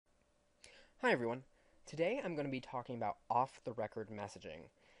Hi everyone. Today I'm going to be talking about off-the-record messaging.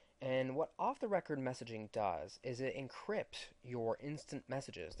 And what off-the-record messaging does is it encrypts your instant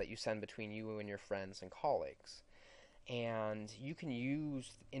messages that you send between you and your friends and colleagues. And you can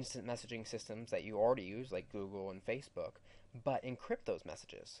use instant messaging systems that you already use, like Google and Facebook, but encrypt those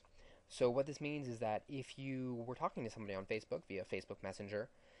messages. So what this means is that if you were talking to somebody on Facebook via Facebook Messenger,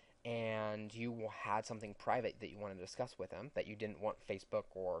 and you had something private that you wanted to discuss with them that you didn't want Facebook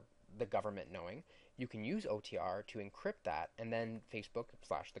or the government knowing, you can use OTR to encrypt that, and then Facebook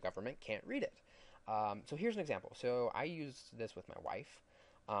slash the government can't read it. So here's an example. So I use this with my wife,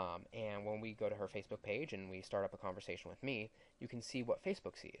 and when we go to her Facebook page and we start up a conversation with me, you can see what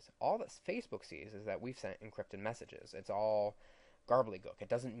Facebook sees. All that Facebook sees is that we've sent encrypted messages. It's all gobbledygook. It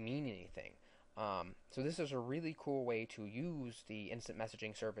doesn't mean anything. So this is a really cool way to use the instant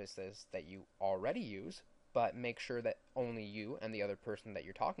messaging services that you already use, but make sure that only you and the other person that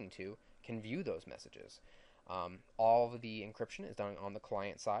you're talking to can view those messages. All of the encryption is done on the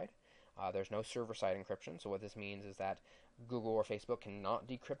client side. There's no server-side encryption, so what this means is that Google or Facebook cannot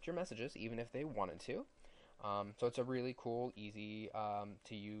decrypt your messages even if they wanted to. So it's a really cool, easy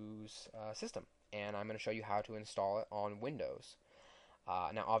to use system, and I'm going to show you how to install it on Windows.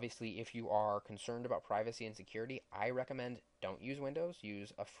 Now, obviously, if you are concerned about privacy and security, I recommend don't use Windows.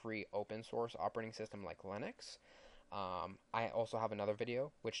 Use a free open source operating system like Linux. I also have another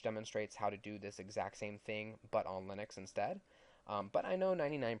video which demonstrates how to do this exact same thing, but on Linux instead. But I know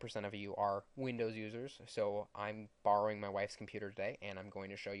 99% of you are Windows users, so I'm borrowing my wife's computer today, and I'm going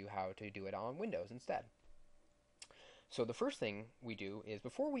to show you how to do it on Windows instead. So the first thing we do is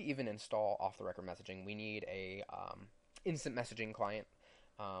before we even install off-the-record messaging, we need a instant messaging client,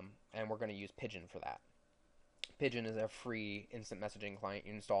 and we're going to use Pigeon for that. Pigeon is a free instant messaging client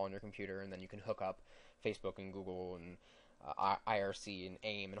you install on your computer, and then you can hook up Facebook and Google and IRC and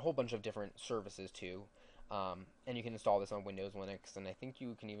AIM and a whole bunch of different services too. And you can install this on Windows, Linux, and I think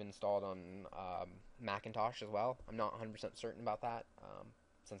you can even install it on Macintosh as well. I'm not 100% certain about that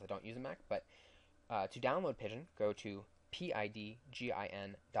since I don't use a Mac, but to download Pigeon, go to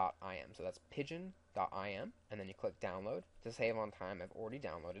pidgin.im. So that's pigeon.im, and then you click download. To save on time, I've already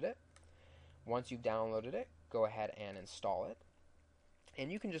downloaded it. Once you've downloaded it, go ahead and install it. And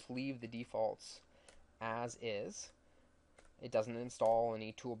you can just leave the defaults as is. It doesn't install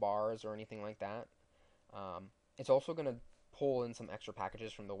any toolbars or anything like that. It's also going to pull in some extra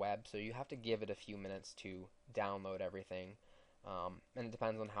packages from the web, so you have to give it a few minutes to download everything. And it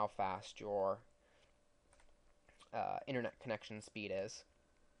depends on how fast your internet connection speed is,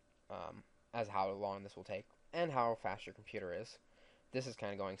 as how long this will take, and how fast your computer is. This is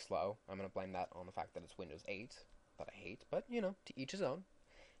kind of going slow. I'm going to blame that on the fact that it's Windows 8 that I hate, but you know, to each his own.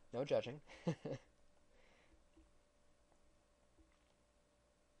 No judging.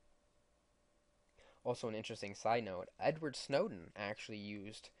 Also, an interesting side note, Edward Snowden actually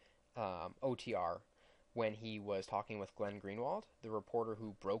used OTR when he was talking with Glenn Greenwald, the reporter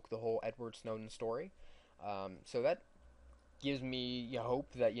who broke the whole Edward Snowden story. So that gives me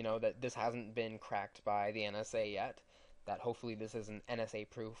hope that that this hasn't been cracked by the NSA yet. That hopefully this is an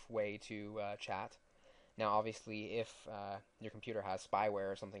NSA-proof way to chat. Now, obviously, if your computer has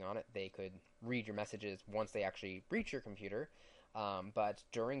spyware or something on it, they could read your messages once they actually breach your computer. But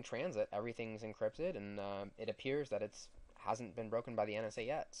during transit, everything's encrypted, and it appears that it hasn't been broken by the NSA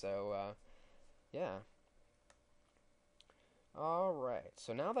yet. So, yeah. Alright,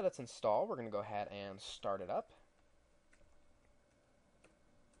 so now that it's installed, we're going to go ahead and start it up.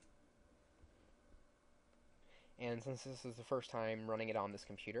 And since this is the first time running it on this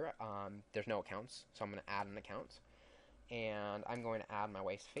computer, there's no accounts, so I'm going to add an account. And I'm going to add my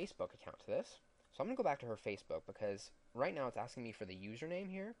wife's Facebook account to this. So I'm going to go back to her Facebook because right now it's asking me for the username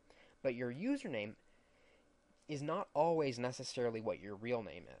here, but your username is not always necessarily what your real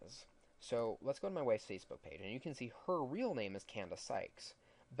name is. So let's go to my wife's Facebook page, and you can see her real name is Candace Sykes,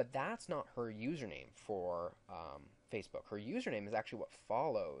 but that's not her username for Facebook. Her username is actually what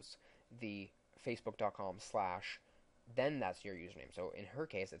follows the facebook.com/, then that's your username. So in her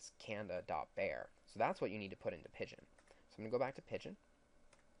case, it's canda.bear. So that's what you need to put into Pigeon. So I'm going to go back to Pigeon.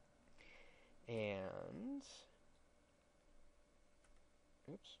 And,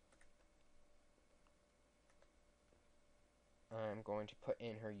 oops. I'm going to put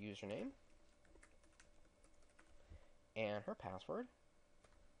in her username and her password.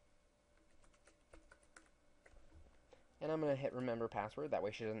 And I'm going to hit remember password. That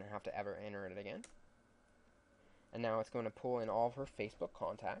way she doesn't have to ever enter it again. And now it's going to pull in all of her Facebook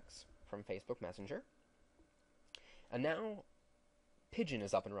contacts from Facebook Messenger. And now Pigeon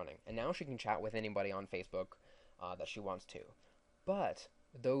is up and running. And now she can chat with anybody on Facebook that she wants to. But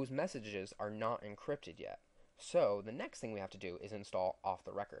those messages are not encrypted yet. So the next thing we have to do is install Off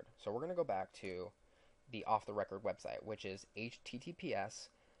the Record. So we're going to go back to the Off the Record website, which is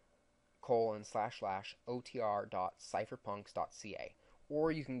https://otr.cypherpunks.ca.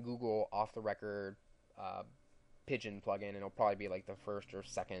 Or you can Google Off the Record Pigeon plugin, and it'll probably be like the first or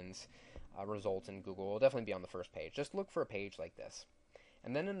second results in Google. It'll definitely be on the first page. Just look for a page like this.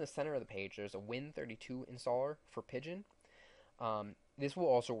 And then in the center of the page, there's a Win32 installer for Pigeon. This will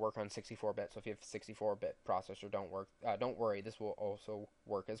also work on 64-bit, so if you have a 64-bit processor, don't worry, this will also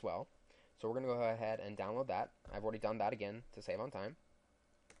work as well. So we're going to go ahead and download that. I've already done that again to save on time.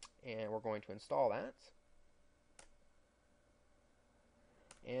 And we're going to install that.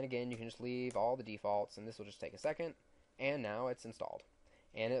 And again, you can just leave all the defaults, and this will just take a second. And now it's installed.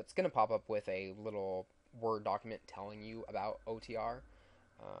 And it's going to pop up with a little Word document telling you about OTR,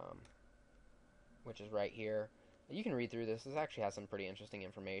 which is right here. You can read through this. This actually has some pretty interesting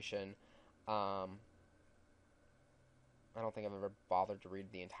information. I don't think I've ever bothered to read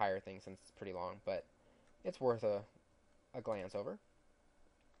the entire thing since it's pretty long, but it's worth a glance over.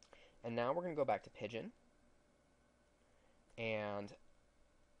 And now we're going to go back to Pigeon. And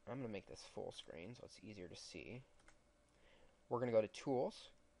I'm going to make this full screen so it's easier to see. We're going to go to Tools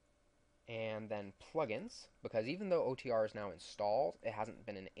and then Plugins, because even though OTR is now installed, it hasn't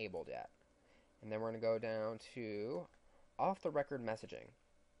been enabled yet. And then we're going to go down to Off the Record Messaging.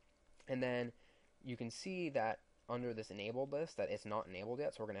 And then you can see that under this enabled list that it's not enabled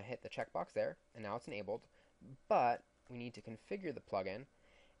yet, so we're going to hit the checkbox there, and now it's enabled. But we need to configure the plugin,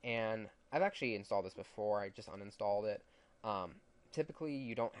 and I've actually installed this before. I just uninstalled it. Typically,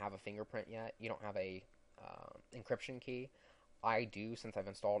 you don't have a fingerprint yet. You don't have a encryption key. I do, since I've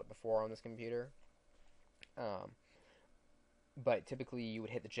installed it before on this computer. But typically you would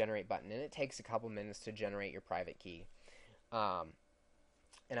hit the generate button, and it takes a couple minutes to generate your private key.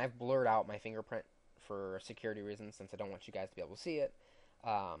 And I've blurred out my fingerprint for security reasons, since I don't want you guys to be able to see it.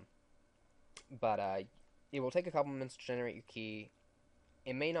 But it will take a couple minutes to generate your key.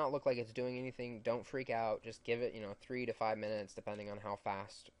 It may not look like it's doing anything. Don't freak out. Just give it, 3 to 5 minutes, depending on how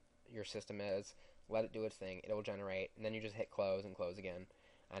fast your system is. Let it do its thing. It will generate, and then you just hit close and close again,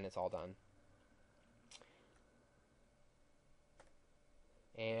 and it's all done.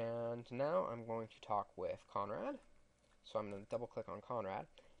 And now I'm going to talk with Conrad. So I'm going to double click on Conrad,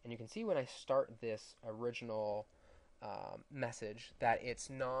 and you can see when I start this original message that it's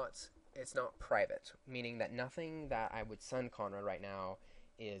not private, meaning that nothing that I would send Conrad right now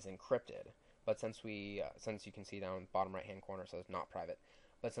is encrypted. But since you can see down in the bottom right hand corner, it says not private.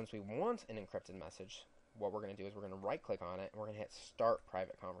 But since we want an encrypted message, what we're going to do is we're going to right click on it, and we're going to hit Start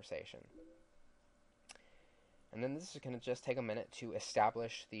Private Conversation. And then this is going to just take a minute to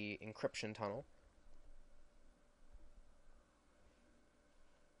establish the encryption tunnel.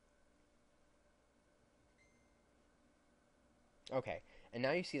 Okay, and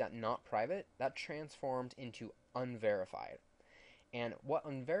now you see that not private, that transformed into unverified. And what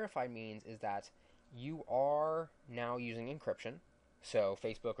unverified means is that you are now using encryption. So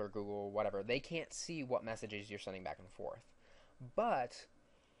Facebook or Google, whatever, they can't see what messages you're sending back and forth. But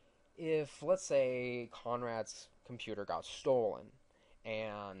if, let's say, Conrad's computer got stolen,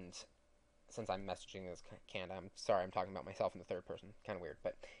 and since I'm messaging this Canada, I'm sorry, I'm talking about myself in the third person, kind of weird,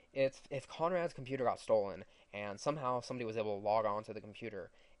 but if Conrad's computer got stolen, and somehow somebody was able to log on to the computer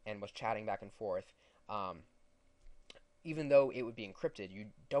and was chatting back and forth, even though it would be encrypted, you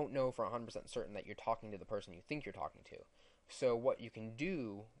don't know for 100% certain that you're talking to the person you think you're talking to. So what you can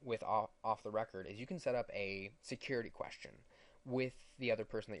do with off the record is you can set up a security question with the other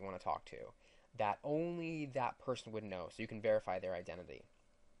person that you want to talk to that only that person would know, so you can verify their identity.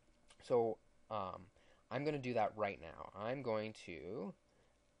 So I'm going to do that right now. I'm going to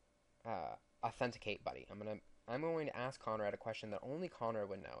authenticate Buddy. I'm going to ask Conrad a question that only Conrad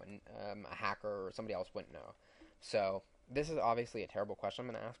would know, and a hacker or somebody else wouldn't know. So this is obviously a terrible question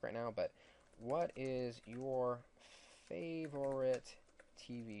I'm going to ask right now, but what is your favorite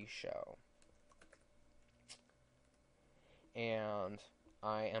TV show? And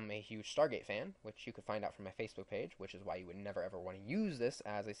I am a huge Stargate fan, which you could find out from my Facebook page, which is why you would never ever want to use this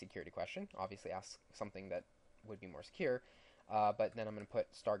as a security question. Obviously ask something that would be more secure, but then I'm going to put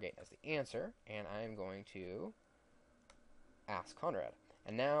Stargate as the answer, and I'm going to ask Conrad.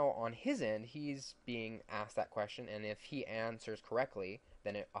 And now on his end, he's being asked that question, and if he answers correctly,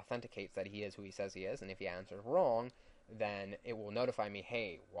 then it authenticates that he is who he says he is, and if he answers wrong, then it will notify me,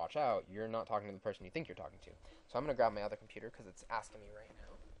 hey, watch out, you're not talking to the person you think you're talking to. So I'm going to grab my other computer because it's asking me right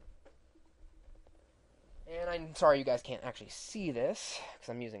now. And I'm sorry you guys can't actually see this because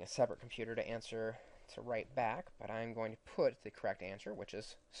I'm using a separate computer to answer to write back, but I'm going to put the correct answer, which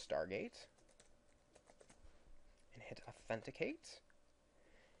is Stargate, and hit authenticate.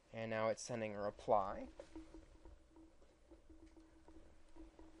 And now it's sending a reply.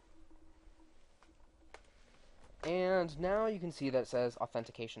 And now you can see that it says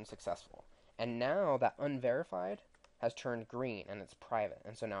authentication successful. And now that unverified has turned green and it's private.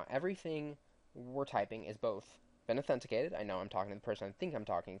 And so now everything we're typing is both been authenticated. I know I'm talking to the person I think I'm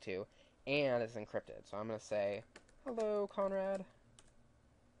talking to, and it's encrypted. So I'm going to say, hello, Conrad.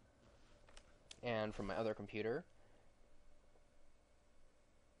 And from my other computer,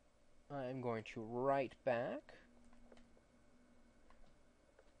 I'm going to write back.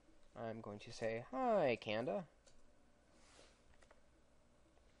 I'm going to say, hi, Kanda.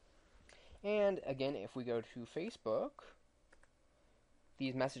 And again, if we go to Facebook,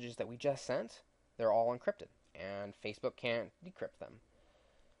 these messages that we just sent, they're all encrypted, and Facebook can't decrypt them.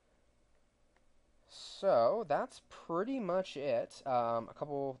 So that's pretty much it. A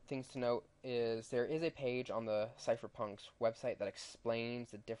couple things to note is there is a page on the Cypherpunk's website that explains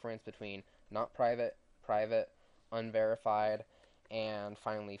the difference between not private, private, unverified, and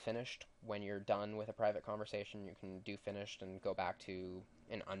finally finished. When you're done with a private conversation, you can do finished and go back to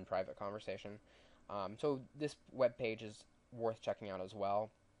an unprivate conversation. So this web page is worth checking out as well.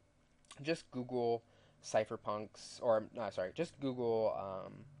 Just Google Cypherpunks, or just Google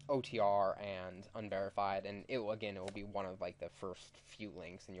OTR and unverified, and it will be one of like the first few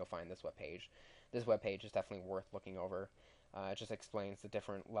links, and you'll find this web page. This web page is definitely worth looking over. It just explains the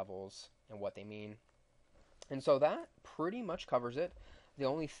different levels and what they mean. And so that pretty much covers it. The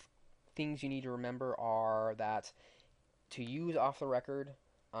only things you need to remember are that to use off the record,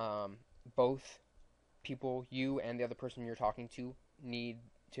 both people, you and the other person you're talking to, need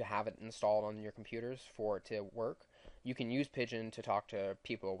to have it installed on your computers for it to work. You can use Pigeon to talk to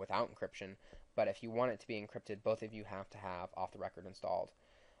people without encryption, but if you want it to be encrypted, both of you have to have off the record installed.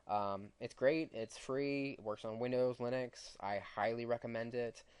 It's great. It's free. It works on Windows, Linux. I highly recommend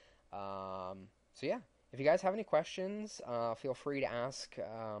it. So yeah, if you guys have any questions, feel free to ask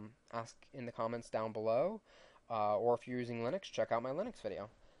in the comments down below. Or if you're using Linux, check out my Linux video.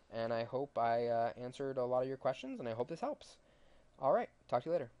 And I hope I answered a lot of your questions, and I hope this helps. All right, talk to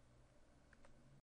you later.